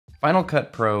Final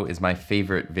Cut Pro is my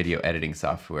favorite video editing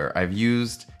software. I've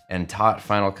used and taught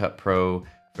Final Cut Pro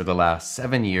for the last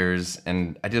 7 years,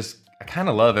 and I kind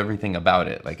of love everything about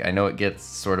it. Like, I know it gets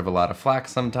sort of a lot of flack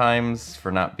sometimes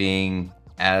for not being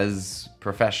as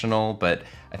professional, but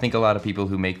I think a lot of people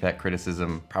who make that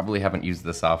criticism probably haven't used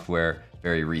the software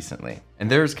very recently. And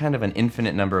there's kind of an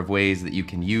infinite number of ways that you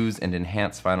can use and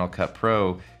enhance Final Cut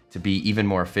Pro to be even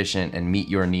more efficient and meet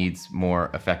your needs more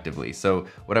effectively. So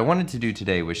what I wanted to do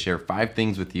today was share 5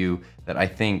 things with you that I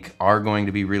think are going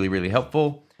to be really, really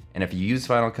helpful. And if you use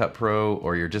Final Cut Pro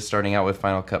or you're just starting out with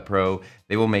Final Cut Pro,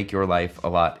 they will make your life a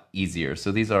lot easier.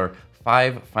 So these are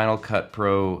 5 Final Cut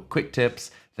Pro quick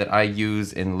tips that I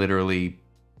use in literally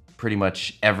pretty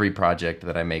much every project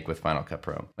that I make with Final Cut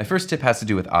Pro. My first tip has to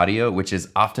do with audio, which is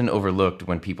often overlooked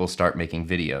when people start making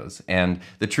videos. And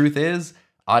the truth is,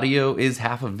 audio is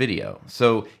half of video.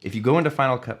 So if you go into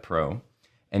Final Cut Pro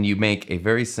and you make a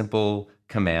very simple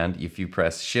command, if you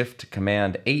press Shift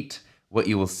Command 8, what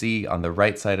you will see on the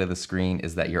right side of the screen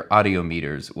is that your audio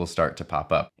meters will start to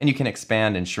pop up. And you can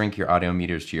expand and shrink your audio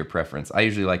meters to your preference. I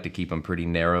usually like to keep them pretty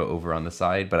narrow over on the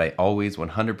side, but I always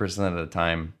 100% of the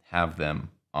time have them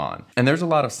on. And there's a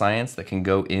lot of science that can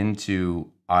go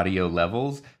into audio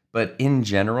levels, but in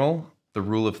general, the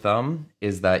rule of thumb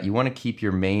is that you want to keep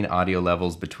your main audio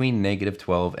levels between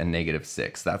 -12 and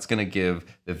 -6. That's going to give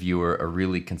the viewer a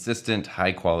really consistent,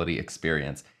 high quality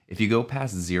experience. If you go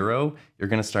past 0, you're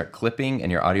going to start clipping and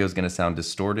your audio is going to sound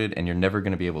distorted and you're never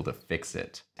going to be able to fix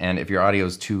it. And if your audio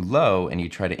is too low and you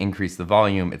try to increase the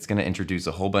volume, it's going to introduce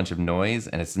a whole bunch of noise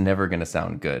and it's never going to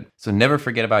sound good. So never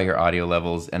forget about your audio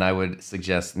levels, and I would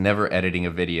suggest never editing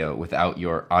a video without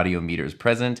your audio meters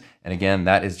present. And again,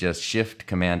 that is just Shift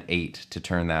Command 8 to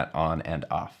turn that on and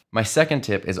off. My second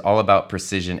tip is all about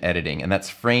precision editing, and that's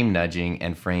frame nudging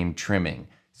and frame trimming.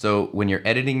 So when you're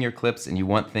editing your clips and you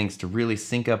want things to really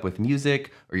sync up with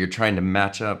music, or you're trying to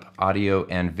match up audio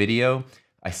and video,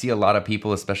 I see a lot of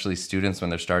people, especially students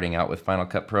when they're starting out with Final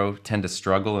Cut Pro, tend to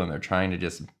struggle and they're trying to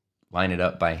just line it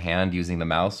up by hand using the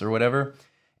mouse or whatever.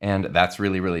 And that's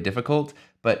really, really difficult.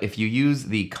 But if you use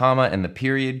the comma and the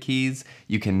period keys,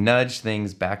 you can nudge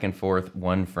things back and forth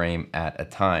one frame at a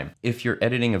time. If you're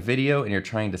editing a video and you're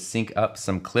trying to sync up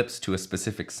some clips to a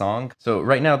specific song, so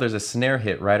right now there's a snare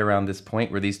hit right around this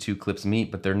point where these 2 clips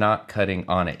meet, but they're not cutting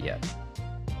on it yet.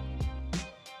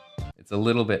 It's a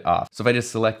little bit off. So if I just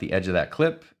select the edge of that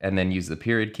clip and then use the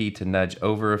period key to nudge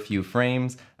over a few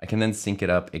frames, I can then sync it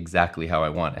up exactly how I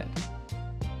want it.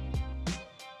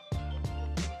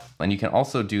 And you can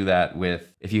also do that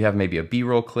with, if you have maybe a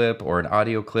B-roll clip or an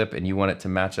audio clip and you want it to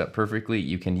match up perfectly,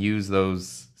 you can use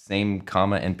those same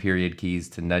comma and period keys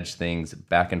to nudge things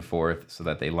back and forth so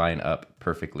that they line up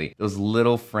perfectly. Those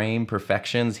little frame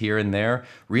perfections here and there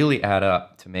really add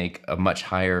up to make a much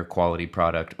higher quality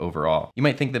product overall. You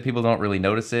might think that people don't really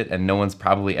notice it, and no one's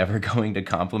probably ever going to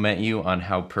compliment you on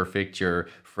how perfect your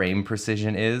frame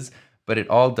precision is, but it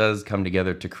all does come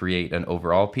together to create an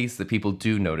overall piece that people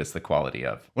do notice the quality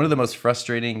of. One of the most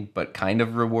frustrating but kind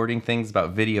of rewarding things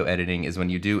about video editing is when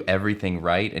you do everything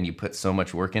right and you put so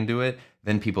much work into it,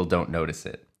 then people don't notice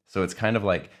it. So it's kind of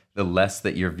like the less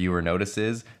that your viewer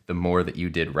notices, the more that you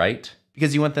did right,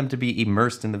 because you want them to be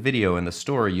immersed in the video and the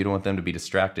story. You don't want them to be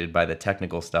distracted by the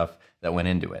technical stuff that went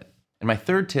into it. And my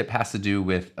third tip has to do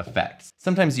with effects.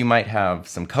 Sometimes you might have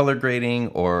some color grading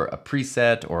or a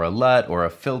preset or a LUT or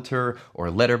a filter or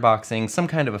letterboxing, some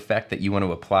kind of effect that you want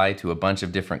to apply to a bunch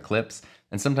of different clips.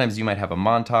 And sometimes you might have a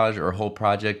montage or a whole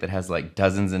project that has like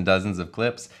dozens and dozens of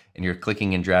clips, and you're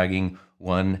clicking and dragging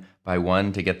one by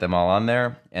one to get them all on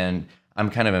there. And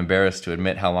I'm kind of embarrassed to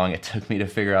admit how long it took me to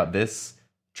figure out this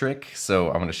trick, so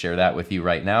I'm going to share that with you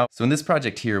right now. So in this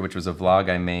project here, which was a vlog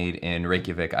I made in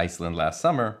Reykjavik, Iceland last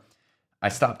summer, I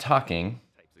stopped talking,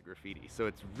 types of graffiti, so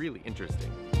it's really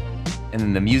interesting. And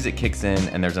then the music kicks in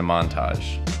and there's a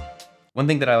montage. One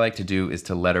thing that I like to do is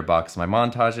to letterbox my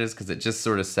montages because it just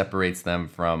sort of separates them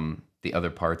from the other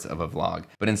parts of a vlog.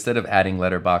 But instead of adding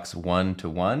letterbox 1 to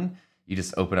 1, you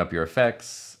just open up your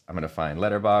effects. I'm gonna find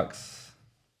letterbox,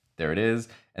 there it is.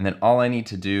 And then all I need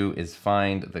to do is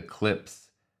find the clips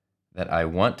that I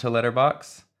want to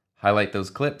letterbox, highlight those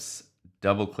clips,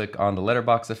 double click on the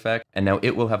letterbox effect, and now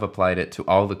it will have applied it to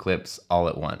all the clips all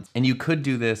at once. And you could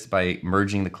do this by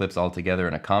merging the clips all together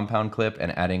in a compound clip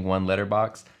and adding one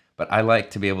letterbox, but I like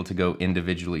to be able to go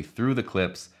individually through the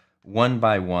clips one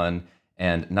by one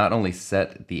and not only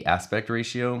set the aspect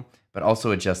ratio, but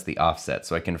also adjust the offset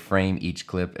so I can frame each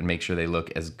clip and make sure they look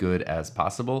as good as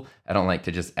possible. I don't like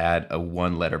to just add a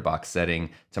one letterbox setting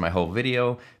to my whole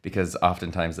video because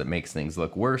oftentimes that makes things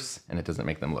look worse and it doesn't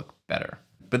make them look better.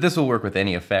 But this will work with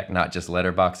any effect, not just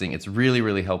letterboxing. It's really,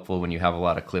 really helpful when you have a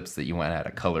lot of clips that you want to add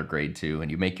a color grade to, and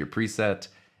you make your preset,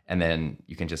 and then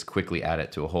you can just quickly add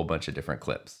it to a whole bunch of different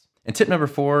clips. And tip number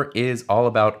 4 is all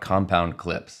about compound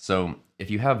clips. So if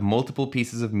you have multiple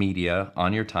pieces of media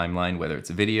on your timeline, whether it's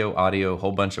video, audio, a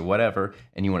whole bunch of whatever,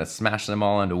 and you want to smash them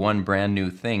all into one brand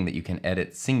new thing that you can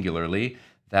edit singularly,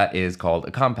 that is called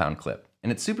a compound clip.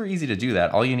 And it's super easy to do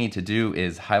that. All you need to do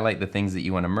is highlight the things that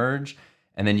you want to merge,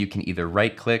 and then you can either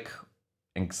right click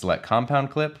and select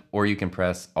compound clip, or you can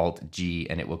press Alt G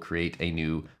and it will create a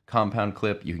new compound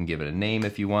clip. You can give it a name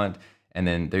if you want, and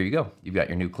then there you go. You've got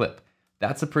your new clip.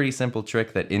 That's a pretty simple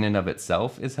trick that in and of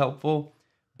itself is helpful,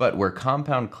 but where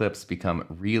compound clips become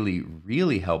really,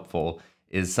 really helpful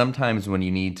is sometimes when you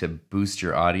need to boost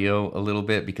your audio a little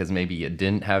bit because maybe you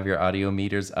didn't have your audio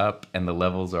meters up and the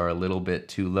levels are a little bit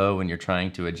too low and you're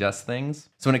trying to adjust things.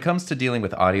 So when it comes to dealing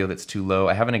with audio that's too low,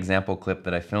 I have an example clip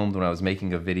that I filmed when I was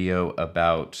making a video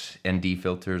about ND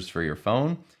filters for your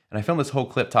phone. And I filmed this whole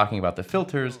clip talking about the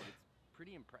filters.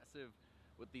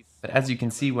 But as you can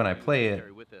see when I play it,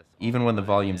 even when the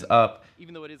volume's up,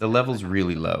 the level's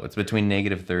really low. It's between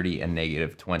 -30 and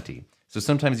 -20. So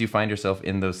sometimes you find yourself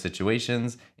in those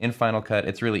situations. In Final Cut,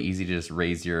 it's really easy to just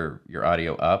raise your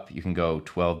audio up. You can go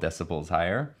 12 decibels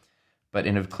higher. But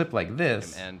in a clip like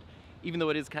this, And even though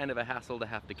it is kind of a hassle to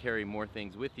have to carry more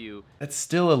things with you, that's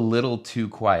still a little too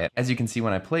quiet. As you can see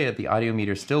when I play it, the audio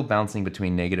meter's still bouncing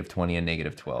between -20 and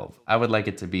 -12. I would like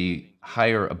it to be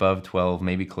higher above 12,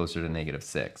 maybe closer to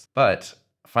 -6. But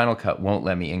Final Cut won't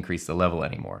let me increase the level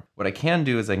anymore. What I can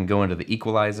do is I can go into the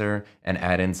equalizer and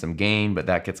add in some gain, but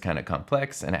that gets kind of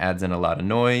complex and adds in a lot of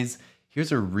noise.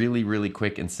 Here's a really, really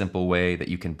quick and simple way that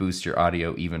you can boost your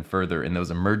audio even further in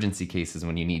those emergency cases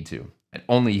when you need to. I'd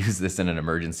only use this in an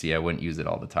emergency, I wouldn't use it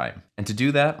all the time. And to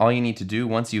do that, all you need to do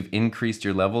once you've increased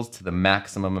your levels to the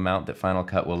maximum amount that Final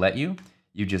Cut will let you,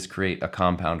 you just create a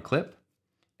compound clip.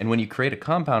 And when you create a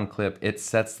compound clip, it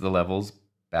sets the levels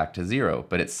back to 0,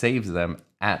 but it saves them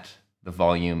at the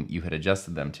volume you had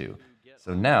adjusted them to.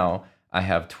 So now I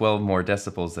have 12 more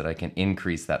decibels that I can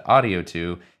increase that audio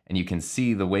to, and you can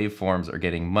see the waveforms are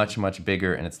getting much, much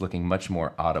bigger and it's looking much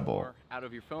more audible. or out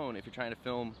of your phone, if you're trying to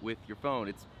film with your phone,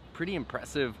 it's pretty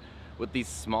impressive what these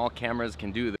small cameras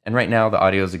can do. And right now the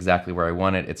audio is exactly where I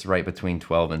want it. It's right between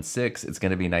 12 and 6. It's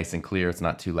gonna be nice and clear. It's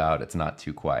not too loud, it's not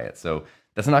too quiet. So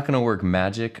that's not gonna work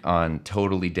magic on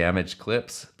totally damaged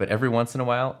clips, but every once in a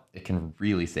while, it can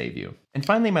really save you. And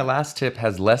finally, my last tip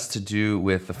has less to do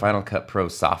with the Final Cut Pro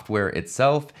software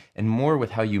itself and more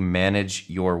with how you manage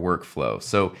your workflow.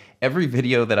 So every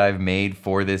video that I've made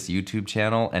for this YouTube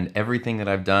channel and everything that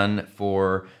I've done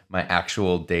for my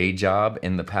actual day job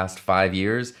in the past 5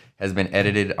 years has been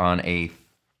edited on a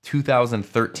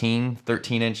 2013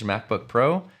 13-inch MacBook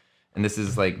Pro. And this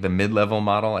is like the mid-level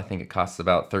model. I think it costs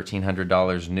about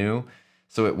 $1,300 new.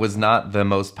 So it was not the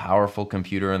most powerful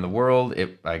computer in the world.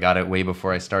 I got it way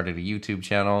before I started a YouTube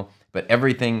channel, but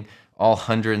everything, all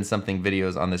 100 and something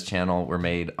videos on this channel were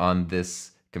made on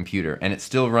this computer, and it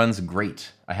still runs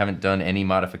great. I haven't done any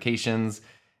modifications.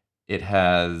 It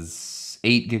has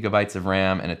 8 gigabytes of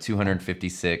RAM and a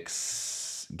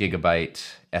 256 gigabyte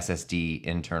SSD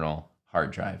internal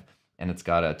hard drive. And it's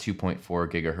got a 2.4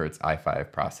 gigahertz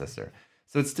i5 processor.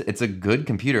 So it's a good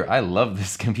computer. I love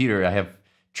this computer. I have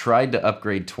tried to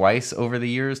upgrade twice over the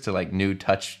years to like new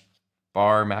touch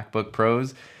bar MacBook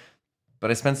Pros, but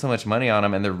I spent so much money on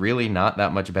them and they're really not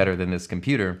that much better than this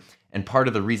computer. And part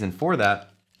of the reason for that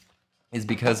is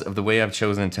because of the way I've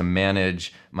chosen to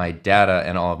manage my data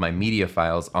and all of my media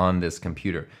files on this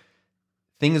computer.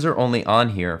 Things are only on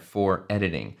here for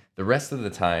editing. The rest of the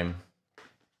time,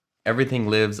 everything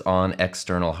lives on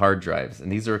external hard drives.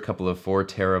 And these are a couple of 4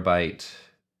 terabyte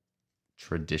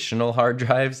traditional hard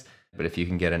drives. But if you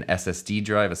can get an SSD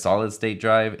drive, a solid state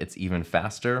drive, it's even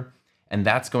faster. And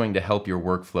that's going to help your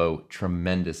workflow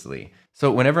tremendously. So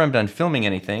whenever I'm done filming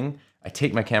anything, I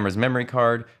take my camera's memory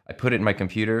card, I put it in my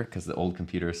computer, because the old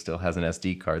computer still has an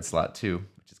SD card slot too,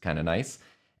 which is kind of nice.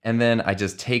 And then I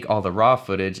just take all the raw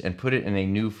footage and put it in a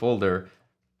new folder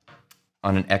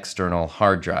on an external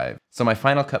hard drive. So my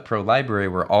Final Cut Pro library,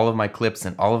 where all of my clips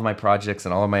and all of my projects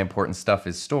and all of my important stuff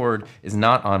is stored, is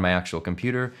not on my actual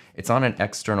computer, it's on an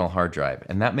external hard drive.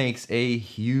 And that makes a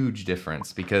huge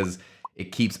difference because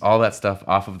it keeps all that stuff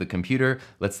off of the computer,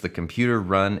 lets the computer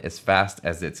run as fast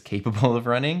as it's capable of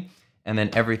running, and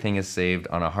then everything is saved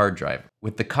on a hard drive.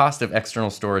 With the cost of external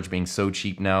storage being so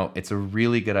cheap now, it's a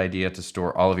really good idea to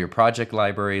store all of your project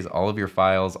libraries, all of your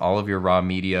files, all of your raw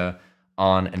media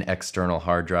on an external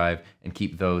hard drive and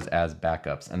keep those as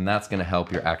backups. And that's gonna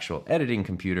help your actual editing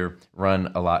computer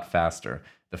run a lot faster.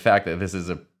 The fact that this is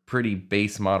a pretty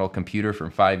base model computer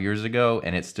from 5 years ago,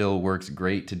 and it still works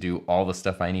great to do all the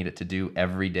stuff I need it to do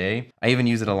every day. I even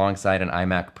use it alongside an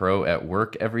iMac Pro at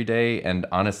work every day, and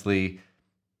honestly,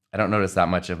 I don't notice that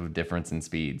much of a difference in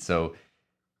speed. So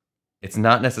it's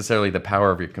not necessarily the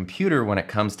power of your computer when it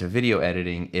comes to video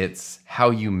editing, it's how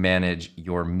you manage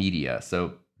your media.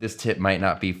 So this tip might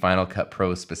not be Final Cut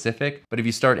Pro specific, but if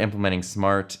you start implementing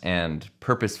smart and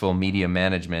purposeful media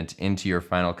management into your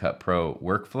Final Cut Pro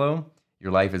workflow,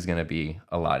 your life is gonna be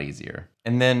a lot easier.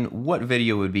 And then what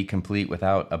video would be complete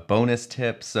without a bonus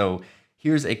tip? So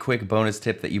here's a quick bonus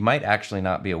tip that you might actually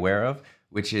not be aware of,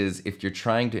 which is if you're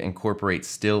trying to incorporate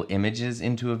still images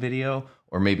into a video,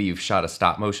 or maybe you've shot a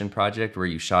stop motion project where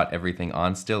you shot everything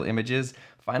on still images,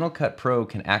 Final Cut Pro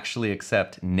can actually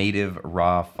accept native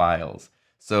RAW files.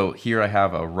 So here I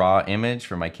have a RAW image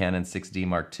from my Canon 6D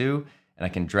Mark II, and I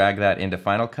can drag that into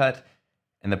Final Cut,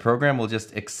 and the program will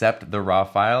just accept the RAW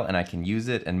file, and I can use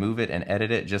it and move it and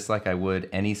edit it just like I would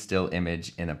any still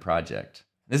image in a project.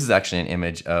 This is actually an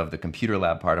image of the computer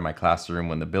lab part of my classroom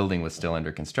when the building was still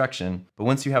under construction. But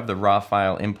once you have the RAW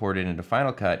file imported into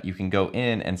Final Cut, you can go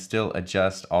in and still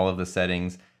adjust all of the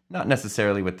settings, not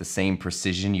necessarily with the same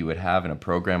precision you would have in a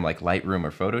program like Lightroom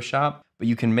or Photoshop, but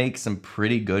you can make some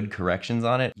pretty good corrections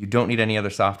on it. You don't need any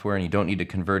other software and you don't need to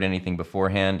convert anything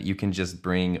beforehand. You can just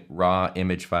bring raw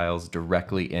image files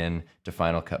directly in to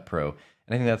Final Cut Pro.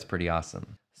 And I think that's pretty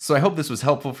awesome. So I hope this was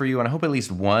helpful for you, and I hope at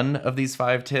least one of these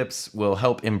 5 tips will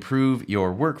help improve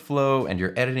your workflow and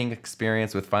your editing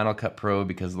experience with Final Cut Pro,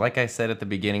 because like I said at the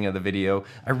beginning of the video,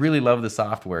 I really love the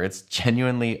software. It's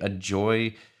genuinely a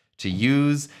joy to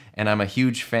use, and I'm a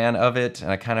huge fan of it, and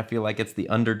I kind of feel like it's the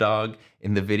underdog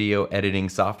in the video editing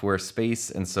software space,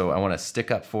 and so I want to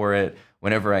stick up for it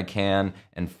whenever I can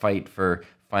and fight for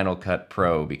Final Cut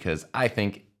Pro, because I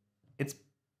think it's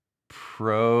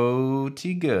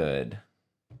pretty good.